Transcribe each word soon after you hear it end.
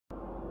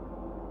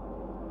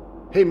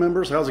Hey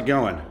members, how's it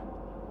going?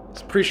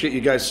 Appreciate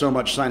you guys so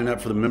much signing up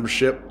for the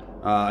membership.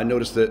 I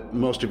noticed that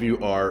most of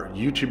you are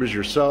YouTubers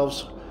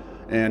yourselves,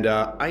 and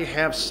I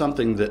have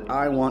something that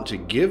I want to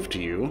give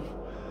to you.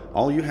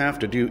 All you have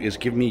to do is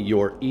give me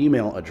your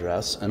email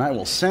address, and I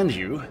will send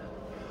you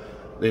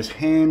this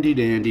handy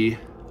dandy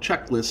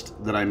checklist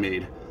that I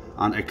made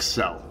on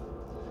Excel.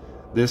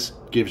 This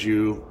gives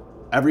you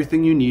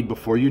everything you need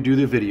before you do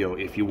the video.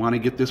 If you want to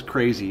get this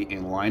crazy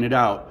and line it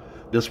out,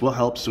 this will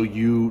help so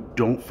you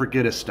don't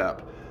forget a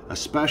step,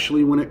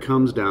 especially when it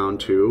comes down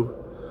to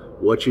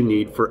what you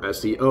need for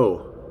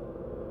SEO,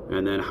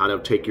 and then how to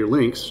take your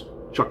links,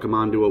 chuck them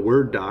onto a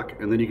Word doc,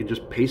 and then you can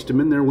just paste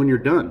them in there when you're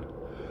done.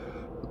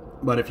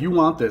 But if you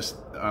want this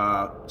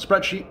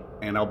spreadsheet,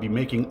 and I'll be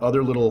making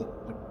other little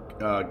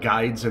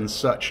guides and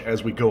such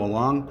as we go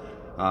along,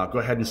 go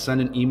ahead and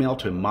send an email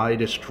to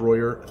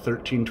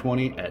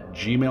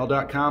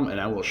mydestroyer1320@gmail.com,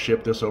 and I will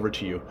ship this over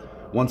to you.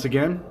 Once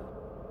again,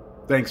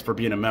 thanks for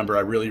being a member.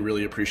 I really,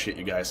 really appreciate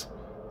you guys.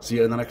 See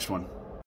you in the next one.